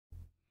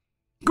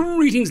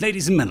Greetings,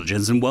 ladies and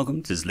gentlemen, and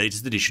welcome to this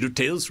latest edition of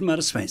Tales from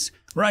Outer Space,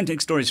 where I take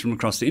stories from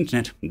across the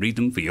internet and read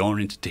them for your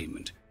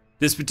entertainment.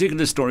 This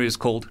particular story is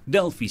called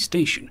Delphi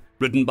Station,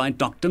 written by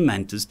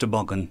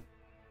Dr-Mantis-Tobbogan.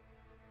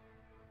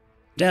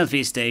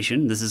 Delphi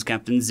Station, this is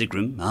Captain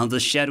Zigrim of the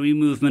shadowy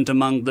movement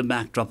among the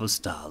backdrop of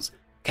stars,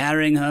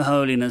 carrying Her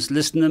Holiness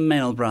Listener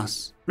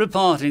Mailbras,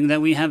 reporting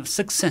that we have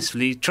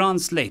successfully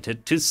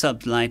translated to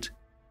sublight.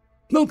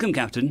 Welcome,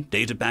 Captain.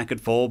 Data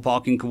packet 4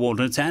 parking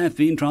coordinates have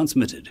been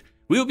transmitted.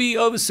 We'll be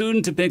over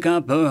soon to pick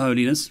up Her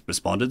Holiness,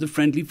 responded the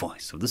friendly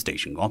voice of the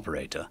station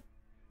operator.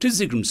 To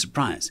Zigrim's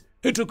surprise,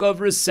 it took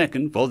over a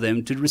second for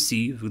them to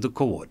receive the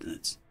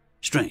coordinates.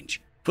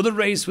 Strange, for the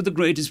race with the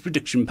greatest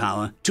prediction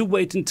power to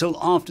wait until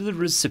after the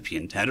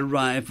recipient had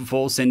arrived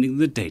before sending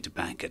the data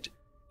packet.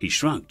 He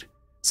shrugged.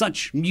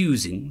 Such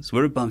musings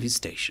were above his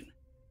station.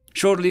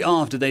 Shortly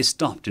after they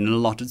stopped in an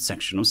allotted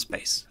section of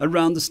space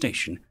around the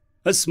station,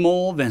 a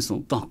small vessel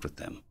docked with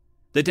them.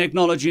 The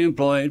technology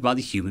employed by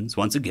the humans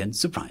once again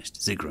surprised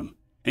Zigrim.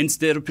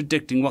 Instead of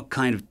predicting what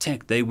kind of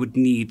tech they would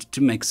need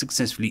to make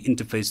successfully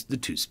interface the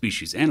two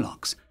species'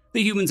 airlocks,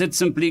 the humans had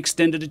simply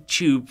extended a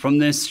tube from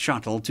their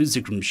shuttle to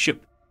Zigrim's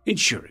ship,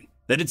 ensuring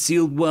that it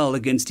sealed well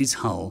against his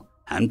hull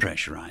and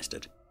pressurized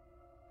it.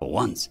 For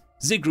once,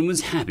 Zigrim was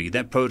happy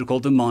that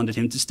protocol demanded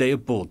him to stay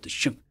aboard the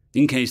ship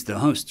in case the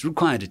hosts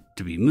required it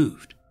to be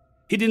moved.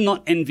 He did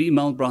not envy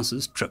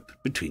Malbras's trip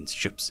between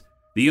ships,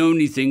 the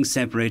only thing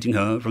separating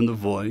her from the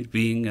void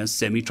being a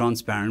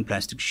semi-transparent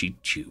plastic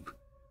sheet tube.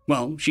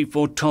 Well, she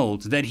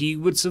foretold that he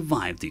would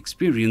survive the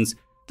experience.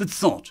 The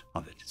thought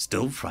of it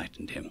still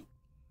frightened him.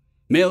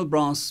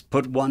 Malbras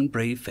put one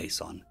brave face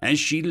on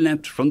as she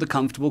leapt from the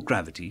comfortable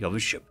gravity of a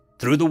ship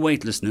through the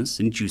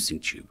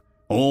weightlessness-inducing tube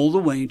all the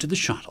way to the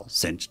shuttle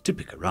sent to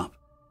pick her up.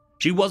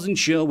 She wasn't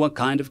sure what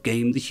kind of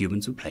game the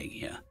humans were playing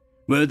here.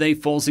 Were they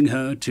forcing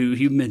her to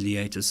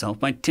humiliate herself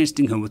by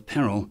testing her with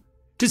peril,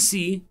 to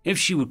see if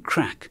she would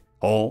crack,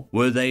 or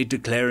were they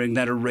declaring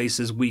that a race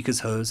as weak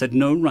as hers had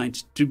no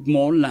right to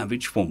more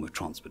lavish form of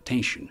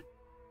transportation?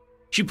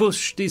 She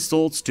pushed these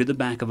thoughts to the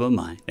back of her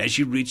mind as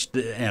she reached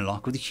the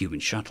airlock of the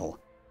human shuttle.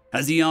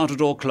 As the outer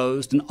door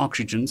closed and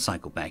oxygen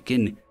cycled back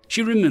in,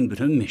 she remembered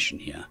her mission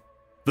here.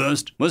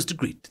 First was to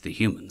greet the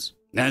humans,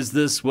 as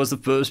this was the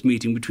first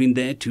meeting between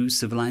their two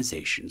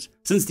civilizations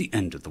since the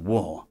end of the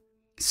war.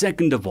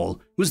 Second of all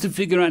was to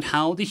figure out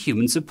how the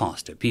humans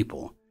surpassed her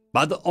people.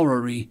 By the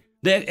orrery,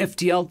 their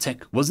FTL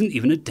tech wasn't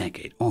even a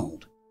decade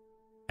old.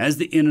 As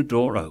the inner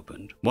door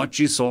opened, what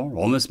she saw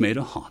almost made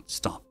her heart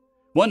stop.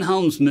 One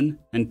helmsman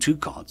and two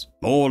guards,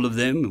 all of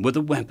them with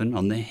a weapon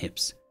on their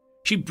hips.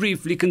 She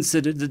briefly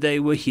considered that they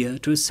were here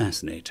to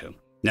assassinate her,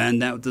 and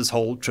that this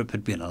whole trip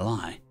had been a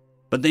lie.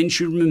 But then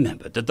she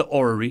remembered that the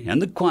orrery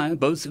and the choir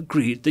both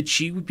agreed that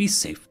she would be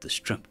safe this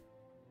trip.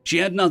 She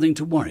had nothing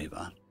to worry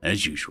about,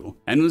 as usual,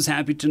 and was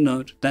happy to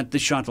note that the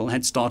shuttle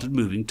had started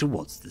moving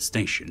towards the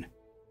station.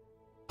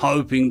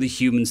 Hoping the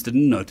humans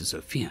didn't notice her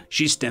fear,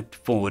 she stepped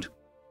forward.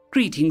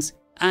 "Greetings,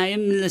 I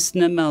am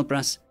Listener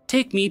Malbras.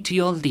 Take me to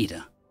your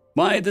leader."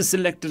 Why this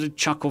selected a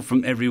chuckle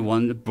from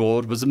everyone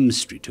aboard was a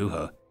mystery to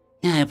her.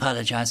 "I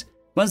apologize.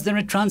 Was there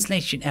a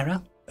translation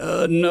error?"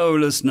 No,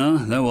 Listener,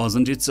 there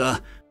wasn't. It's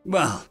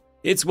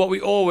what we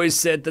always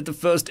said that the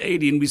first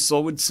alien we saw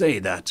would say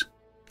that."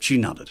 She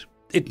nodded.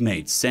 It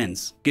made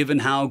sense, given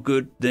how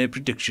good their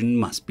prediction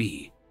must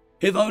be.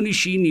 If only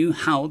she knew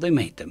how they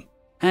made them.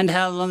 "And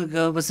how long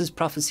ago was this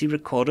prophecy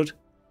recorded?"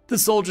 The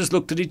soldiers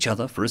looked at each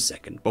other for a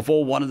second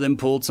before one of them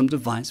pulled some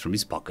device from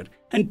his pocket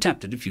and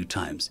tapped it a few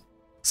times.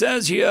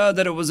 "Says here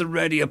that it was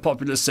already a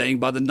popular saying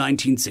by the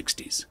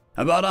 1960s.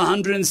 About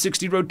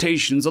 160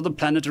 rotations of the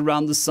planet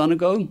around the sun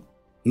ago."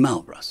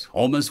 Malbras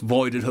almost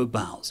voided her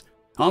bowels.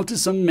 After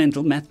some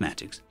mental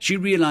mathematics, she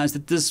realized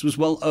that this was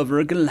well over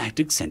a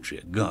galactic century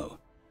ago.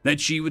 That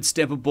she would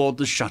step aboard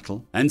the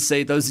shuttle and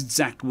say those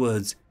exact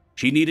words.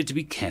 She needed to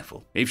be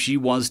careful if she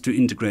was to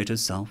integrate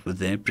herself with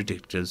their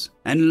predictors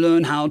and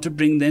learn how to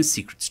bring their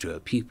secrets to her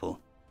people.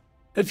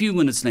 A few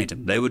minutes later,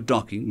 they were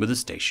docking with a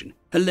station,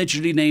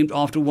 allegedly named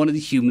after one of the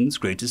humans'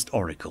 greatest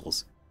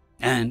oracles.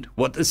 And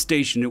what a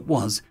station it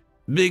was,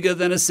 bigger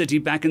than a city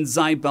back in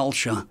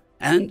Zybalsha,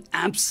 and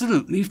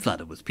absolutely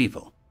flooded with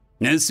people.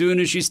 As soon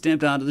as she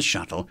stepped out of the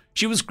shuttle,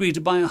 she was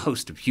greeted by a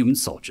host of human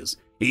soldiers,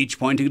 each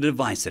pointing a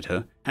device at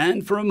her,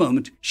 and for a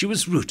moment she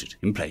was rooted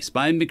in place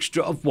by a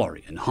mixture of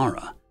worry and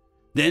horror.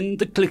 Then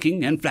the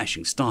clicking and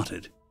flashing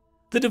started.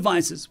 The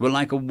devices were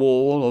like a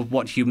wall of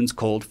what humans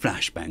called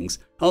flashbangs,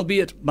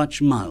 albeit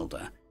much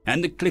milder,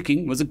 and the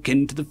clicking was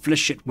akin to the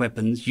flechette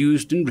weapons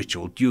used in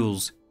ritual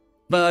duels.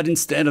 But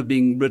instead of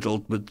being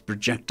riddled with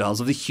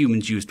projectiles of the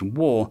humans used in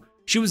war,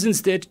 she was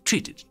instead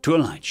treated to a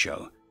light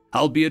show,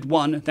 albeit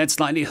one that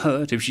slightly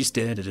hurt if she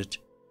stared at it.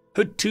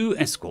 Her two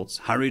escorts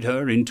hurried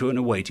her into an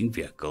awaiting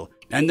vehicle,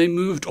 and they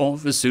moved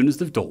off as soon as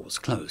the door was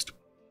closed.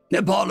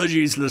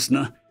 "Apologies,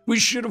 Listener. We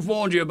should have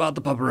warned you about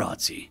the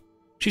paparazzi."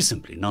 She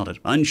simply nodded,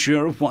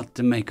 unsure of what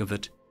to make of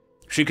it.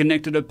 She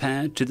connected her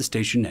pad to the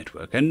station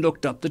network and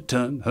looked up the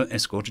term her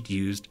escort had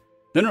used.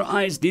 Then her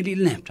eyes nearly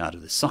leapt out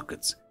of their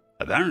sockets.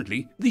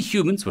 Apparently, the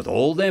humans, with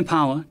all their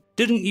power,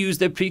 didn't use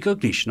their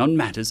precognition on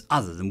matters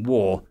other than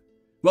war.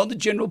 While the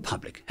general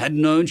public had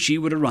known she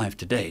would arrive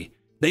today,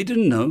 they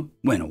didn't know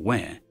when or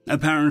where.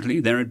 Apparently,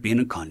 there had been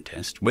a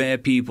contest where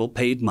people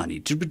paid money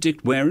to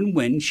predict where and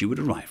when she would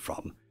arrive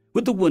from,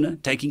 with the winner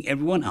taking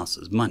everyone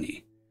else's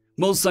money.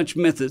 While such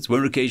methods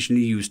were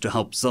occasionally used to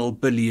help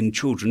billion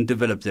children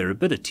develop their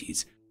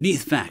abilities, the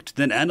fact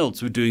that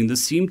adults were doing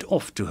this seemed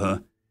off to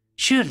her.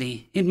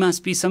 Surely it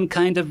must be some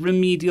kind of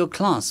remedial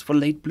class for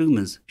late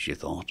bloomers, she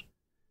thought.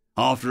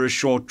 After a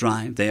short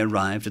drive, they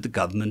arrived at the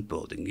government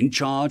building in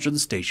charge of the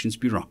station's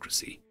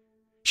bureaucracy.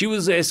 She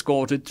was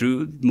escorted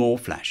through more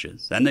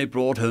flashes, and they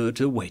brought her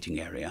to a waiting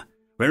area,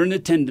 where an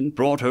attendant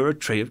brought her a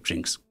tray of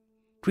drinks.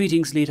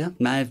 "Greetings, leader.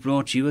 I've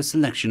brought you a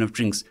selection of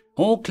drinks,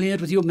 all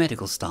cleared with your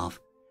medical staff.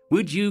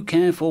 Would you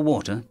care for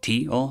water,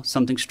 tea, or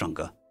something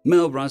stronger?"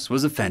 Melbras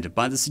was offended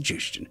by the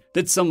suggestion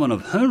that someone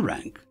of her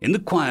rank in the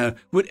choir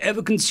would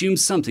ever consume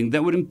something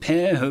that would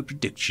impair her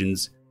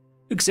predictions.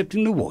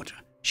 Accepting the water,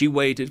 she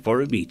waited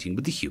for a meeting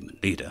with the human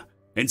leader,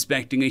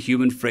 inspecting a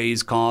human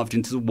phrase carved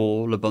into the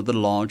wall above the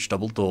large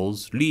double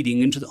doors leading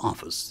into the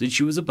office that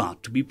she was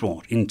about to be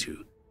brought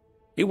into.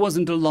 It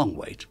wasn't a long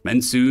wait,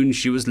 and soon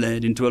she was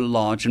led into a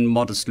large and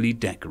modestly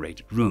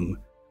decorated room,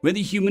 where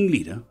the human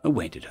leader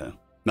awaited her,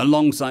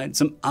 alongside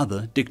some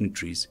other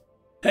dignitaries.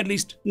 At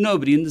least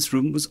nobody in this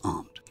room was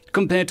armed,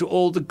 compared to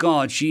all the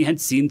guards she had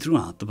seen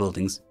throughout the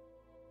buildings.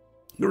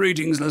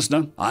 "Greetings,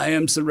 listener. I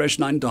am Suresh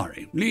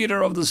Nandari,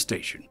 leader of the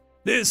station.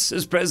 This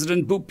is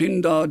President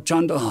Bhupendra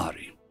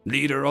Chandahari,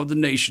 leader of the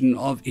nation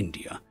of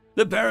India,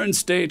 the parent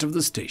state of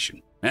the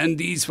station. And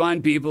these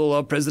fine people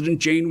are President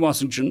Jane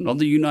Washington of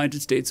the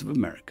United States of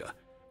America,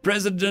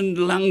 President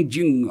Lang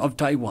Jing of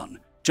Taiwan,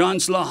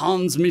 Chancellor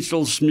Hans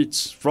Michel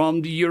Schmitz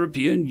from the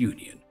European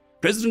Union,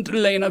 President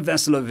Elena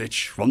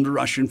Vasilovich from the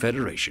Russian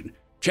Federation,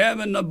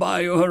 Chairman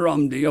Abayo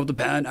Haramdi of the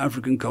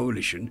Pan-African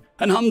Coalition,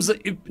 and Hamza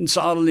Ibn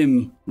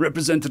Salim,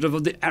 representative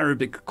of the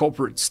Arabic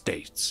Corporate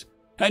States,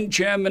 and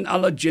Chairman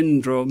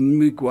Alejandro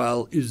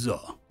Miguel Iza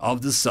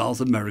of the South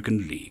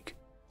American League.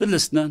 The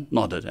listener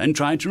nodded and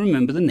tried to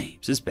remember the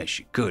names as best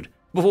she could,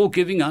 before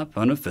giving up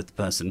on a fifth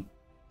person.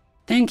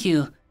 "Thank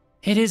you.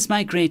 It is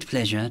my great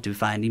pleasure to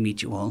finally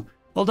meet you all,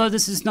 although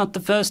this is not the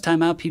first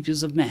time our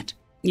peoples have met.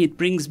 It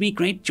brings me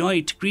great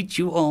joy to greet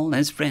you all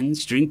as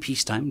friends during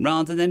peacetime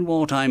rather than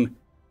wartime."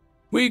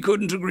 "We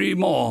couldn't agree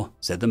more,"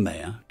 said the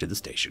mayor to the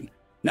station.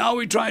 "Now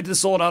we tried to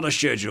sort out a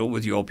schedule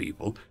with your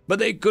people, but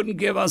they couldn't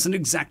give us an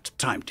exact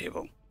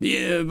timetable.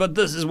 Yeah, but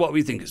this is what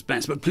we think is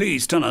best, but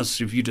please tell us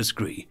if you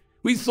disagree.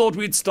 We thought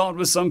we'd start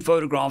with some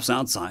photographs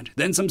outside,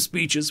 then some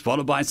speeches,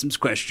 followed by some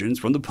questions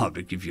from the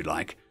public if you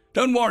like.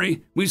 Don't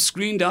worry, we've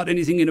screened out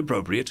anything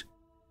inappropriate."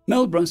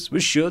 Melbras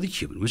was sure the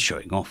human was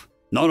showing off.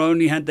 Not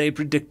only had they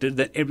predicted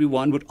that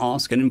everyone would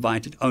ask and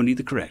invited only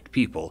the correct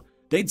people,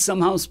 they'd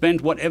somehow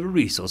spent whatever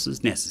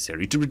resources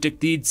necessary to predict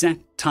the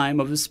exact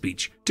time of a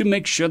speech to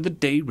make sure the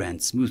day ran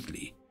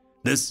smoothly.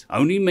 This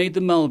only made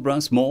the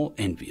Melbras more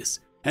envious,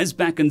 as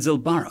back in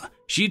Zilbara,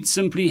 she'd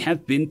simply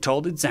have been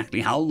told exactly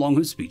how long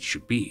her speech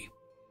should be.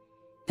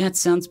 "That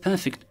sounds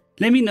perfect.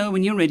 Let me know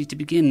when you're ready to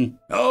begin."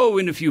 "Oh,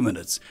 in a few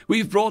minutes.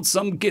 We've brought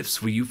some gifts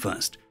for you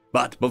first.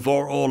 But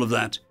before all of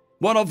that,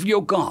 what of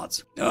your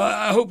guards?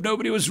 I hope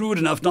nobody was rude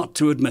enough not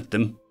to admit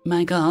them."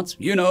 "My guards?"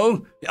 "You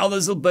know, the other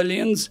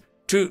Zilbillions,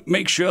 to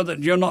make sure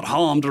that you're not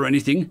harmed or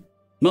anything."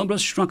 Melbras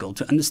struggled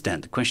to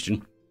understand the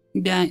question.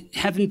 "I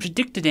haven't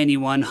predicted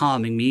anyone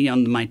harming me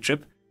on my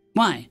trip.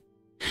 Why?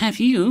 Have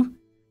you?"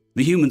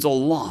 The humans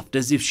all laughed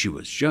as if she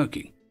was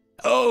joking.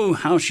 Oh,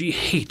 how she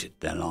hated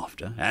their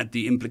laughter at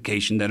the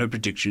implication that her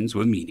predictions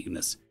were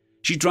meaningless.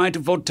 She tried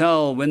to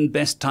foretell when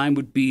best time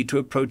would be to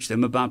approach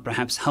them about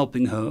perhaps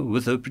helping her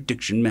with her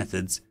prediction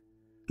methods.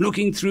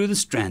 Looking through the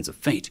strands of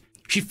fate,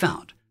 she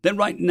found that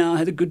right now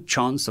had a good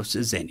chance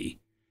of any.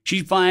 She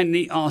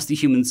finally asked the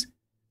humans,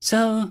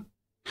 "So,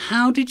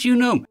 how did you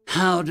know?"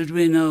 "How did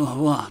we know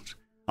what?"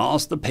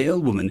 asked the pale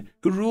woman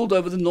who ruled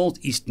over the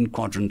northeastern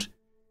quadrant.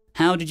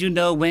 "How did you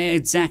know where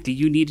exactly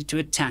you needed to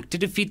attack to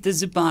defeat the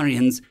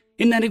Zibarians,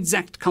 in that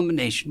exact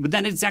combination, with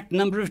that exact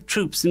number of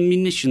troops and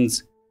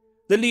munitions?"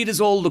 The leaders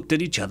all looked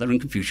at each other in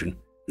confusion.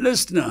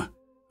 "Listener,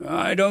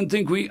 I don't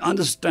think we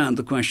understand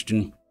the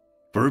question."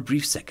 For a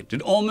brief second,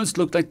 it almost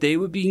looked like they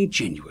were being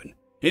genuine.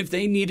 If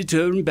they needed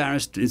to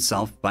embarrass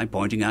itself by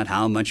pointing out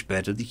how much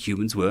better the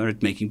humans were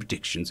at making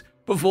predictions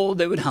before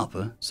they would help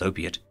her, so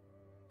be it.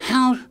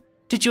 "How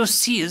did your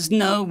seers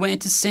know where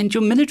to send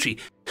your military?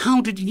 How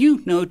did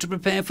you know to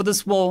prepare for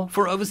this war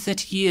for over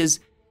 30 years?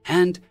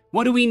 And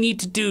what do we need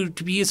to do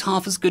to be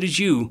half as good as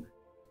you?"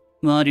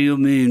 "What do you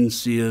mean,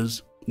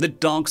 seers?" the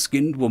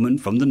dark-skinned woman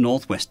from the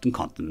northwestern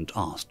continent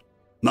asked.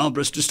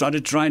 Melbras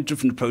decided to try a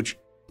different approach.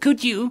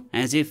 "Could you,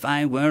 as if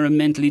I were a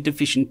mentally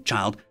deficient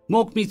child,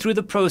 walk me through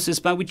the process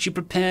by which you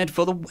prepared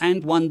for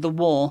and won the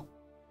war?"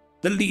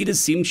 The leaders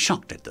seemed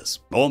shocked at this,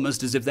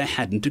 almost as if they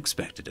hadn't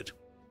expected it.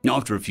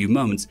 After a few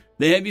moments,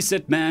 the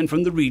heavy-set man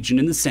from the region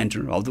in the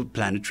center of the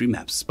planetary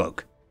map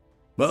spoke.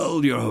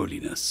 "Well, Your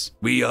Holiness,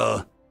 we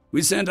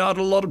We sent out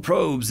a lot of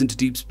probes into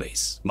deep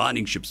space,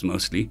 mining ships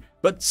mostly,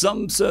 but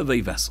some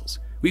survey vessels.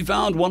 We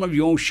found one of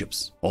your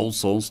ships, All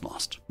Souls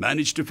Lost.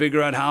 Managed to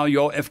figure out how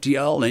your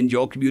FTL and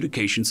your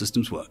communication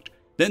systems worked.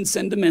 Then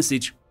send a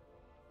message.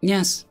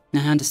 Yes, I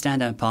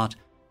understand that part.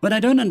 What I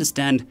don't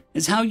understand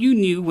is how you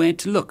knew where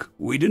to look.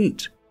 We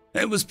didn't.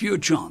 It was pure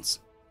chance.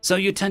 So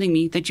you're telling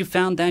me that you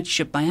found that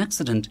ship by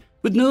accident,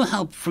 with no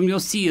help from your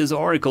seers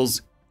or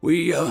oracles?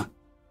 We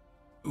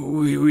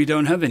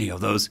don't have any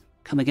of those.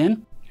 Come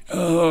again?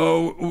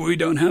 We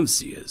don't have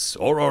seers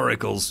or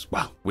oracles.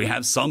 Well, we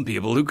have some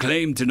people who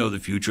claim to know the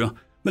future,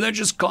 but they're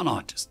just con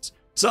artists.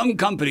 Some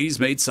companies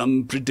made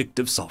some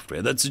predictive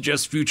software that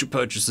suggests future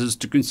purchases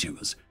to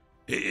consumers.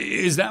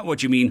 Is that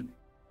what you mean?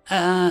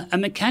 A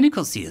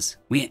mechanical seers.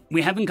 We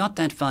haven't got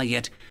that far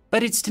yet,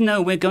 but it's to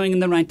know we're going in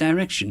the right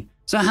direction.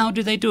 So how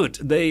do they do it?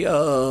 They,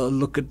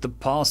 look at the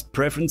past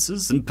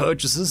preferences and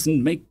purchases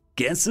and make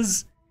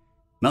guesses?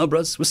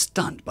 Malbras was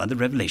stunned by the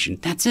revelation.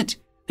 That's it.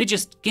 They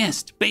just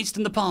guessed, based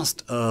on the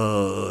past.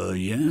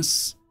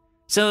 Yes.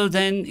 So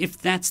then, if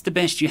that's the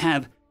best you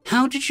have,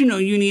 how did you know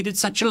you needed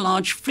such a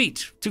large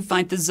fleet to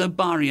fight the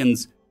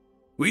Zobarians?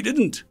 We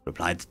didn't,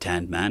 replied the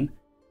tanned man.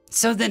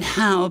 So then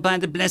how, by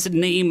the blessed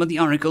name of the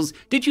oracles,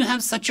 did you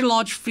have such a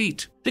large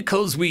fleet?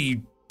 Because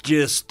we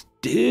just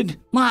did.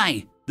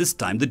 Why? This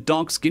time the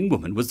dark-skinned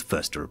woman was the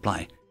first to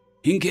reply.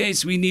 In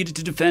case we needed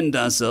to defend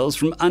ourselves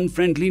from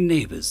unfriendly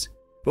neighbors.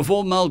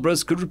 Before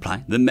Malbras could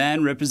reply, the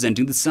man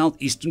representing the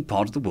southeastern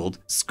part of the world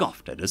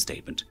scoffed at her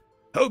statement.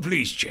 Oh,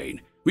 please,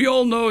 Jane. We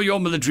all know your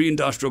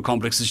military-industrial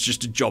complex is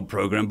just a job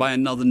program by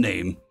another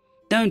name.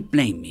 Don't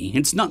blame me.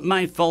 It's not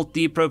my fault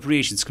the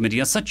Appropriations Committee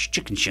are such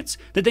chicken shits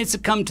that they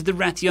succumb to the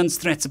Rathion's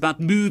threats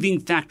about moving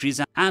factories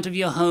out of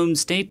your home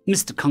state.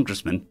 Mr.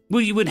 Congressman,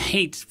 we would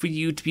hate for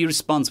you to be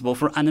responsible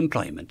for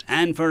unemployment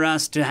and for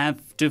us to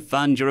have to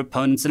fund your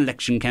opponent's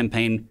election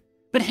campaign.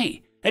 But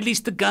hey, at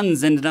least the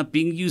guns ended up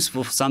being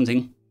useful for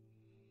something.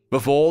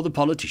 Before the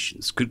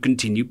politicians could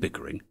continue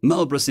bickering,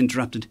 Malbras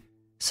interrupted.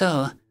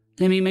 So,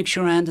 let me make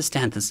sure I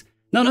understand this.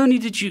 Not only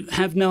did you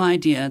have no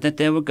idea that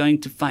they were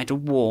going to fight a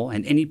war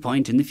at any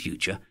point in the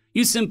future,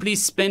 you simply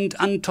spent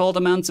untold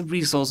amounts of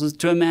resources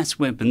to amass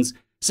weapons,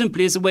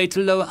 simply as a way to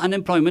lower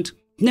unemployment?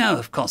 No,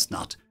 of course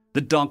not.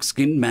 The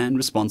dark-skinned man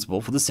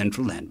responsible for the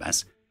central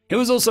landmass. It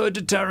was also a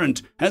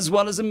deterrent, as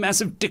well as a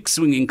massive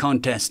dick-swinging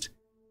contest.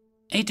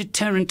 A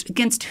deterrent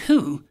against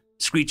who?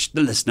 Screeched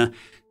the listener.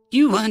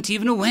 You weren't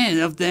even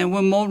aware there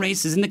were more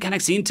races in the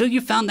galaxy until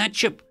you found that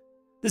ship.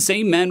 The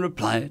same man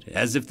replied,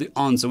 as if the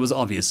answer was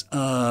obvious.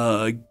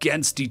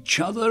 Against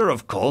each other,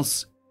 of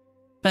course.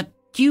 But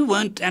you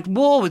weren't at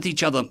war with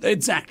each other.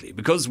 Exactly,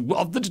 because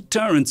of the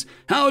deterrence.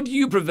 How do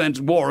you prevent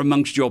war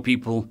amongst your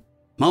people?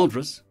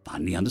 Malbras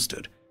finally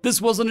understood.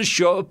 This wasn't a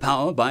show of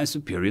power by a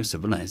superior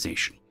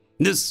civilization.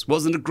 This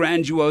wasn't a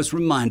grandiose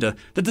reminder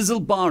that the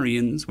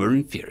Zilbarians were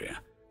inferior.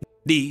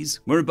 These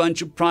were a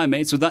bunch of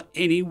primates without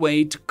any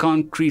way to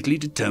concretely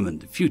determine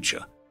the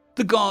future.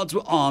 The guards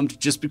were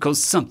armed just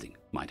because something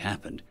might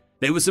happen.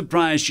 They were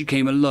surprised she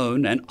came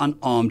alone and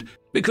unarmed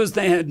because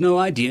they had no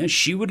idea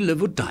she would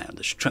live or die on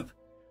this trip.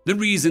 The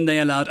reason they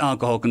allowed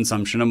alcohol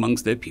consumption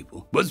amongst their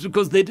people was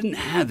because they didn't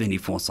have any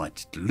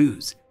foresight to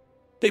lose.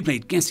 They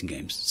played guessing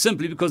games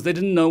simply because they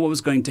didn't know what was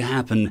going to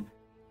happen.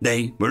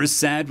 They were a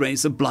sad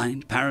race of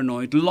blind,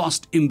 paranoid,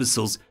 lost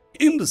imbeciles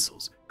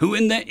who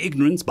in their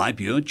ignorance by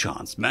pure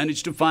chance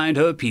managed to find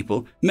her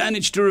people,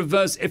 managed to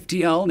reverse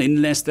FTL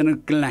in less than a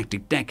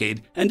galactic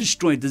decade and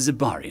destroyed the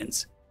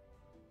Zibarians.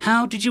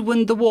 How did you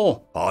win the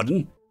war?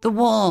 Pardon? The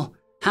war.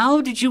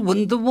 How did you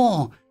win the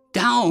war?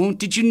 How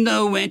did you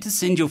know where to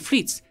send your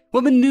fleets?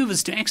 What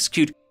maneuvers to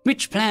execute?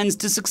 Which plans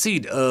to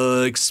succeed?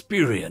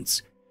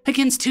 Experience.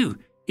 Against who?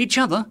 Each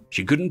other?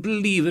 She couldn't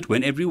believe it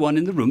when everyone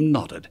in the room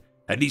nodded.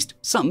 At least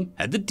some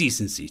had the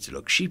decency to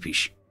look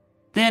sheepish.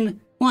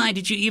 Then why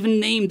did you even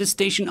name the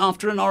station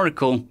after an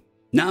oracle?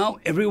 Now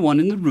everyone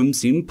in the room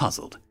seemed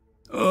puzzled.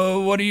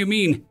 What do you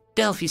mean?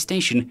 Delphi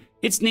Station.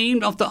 It's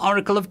named after the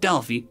Oracle of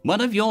Delphi,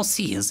 one of your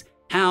seers.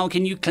 How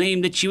can you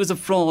claim that she was a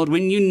fraud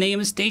when you name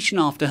a station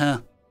after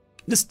her?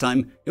 This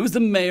time, it was the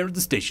mayor of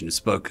the station who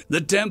spoke.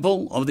 The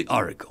temple of the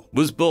Oracle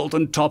was built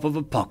on top of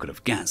a pocket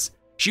of gas.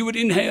 She would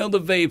inhale the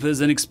vapors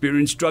and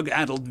experience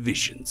drug-addled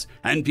visions,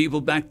 and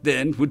people back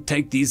then would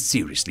take these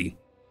seriously.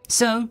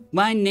 So,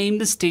 why name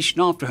the station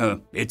after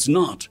her? It's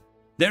not.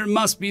 There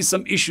must be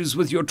some issues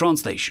with your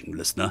translation,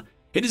 listener.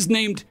 It is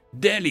named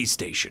Delhi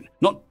Station,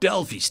 not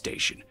Delphi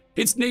Station.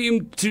 It's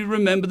named to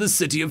remember the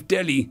city of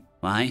Delhi.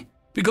 Why?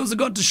 Because it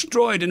got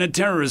destroyed in a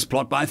terrorist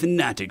plot by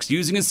fanatics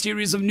using a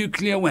series of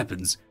nuclear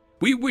weapons.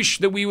 We wish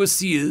that we were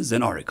seers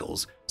and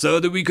oracles, so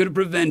that we could have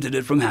prevented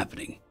it from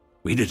happening.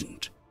 We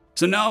didn't.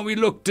 So now we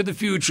look to the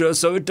future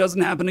so it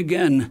doesn't happen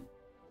again.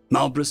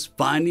 Malbras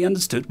finally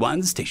understood why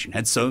the station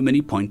had so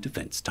many point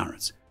defense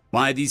turrets,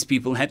 why these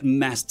people had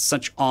amassed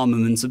such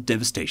armaments of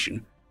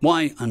devastation,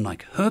 why,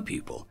 unlike her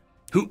people,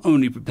 who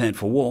only prepared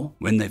for war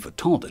when they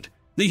foretold it,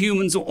 the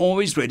humans were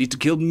always ready to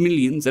kill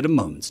millions at a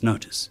moment's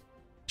notice.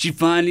 She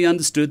finally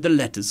understood the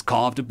letters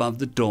carved above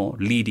the door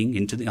leading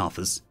into the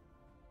office.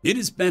 It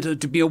is better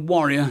to be a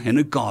warrior in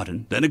a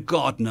garden than a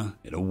gardener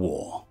in a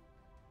war.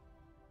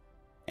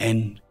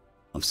 End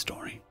of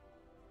story.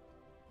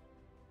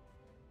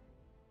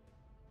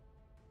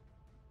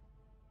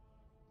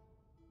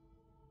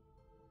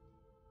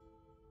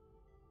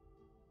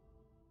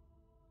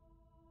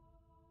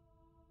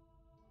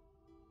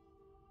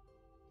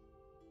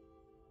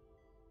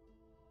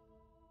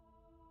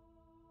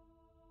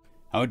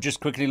 I would just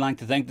quickly like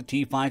to thank the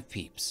T5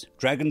 peeps: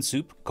 Dragon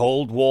Soup,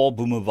 Cold War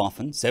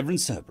Boomerwaffen, Severin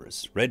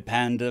Cerberus, Red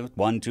Panda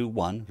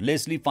 121,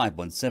 Leslie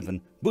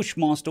 517,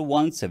 Bushmaster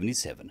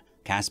 177,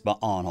 Caspar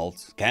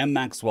Arnholtz, Cam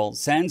Maxwell,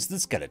 Sans the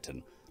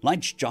Skeleton,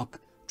 Lightjock,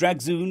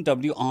 Dragzoon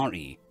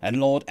WRE,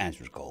 and Lord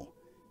Azrakal.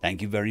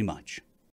 Thank you very much.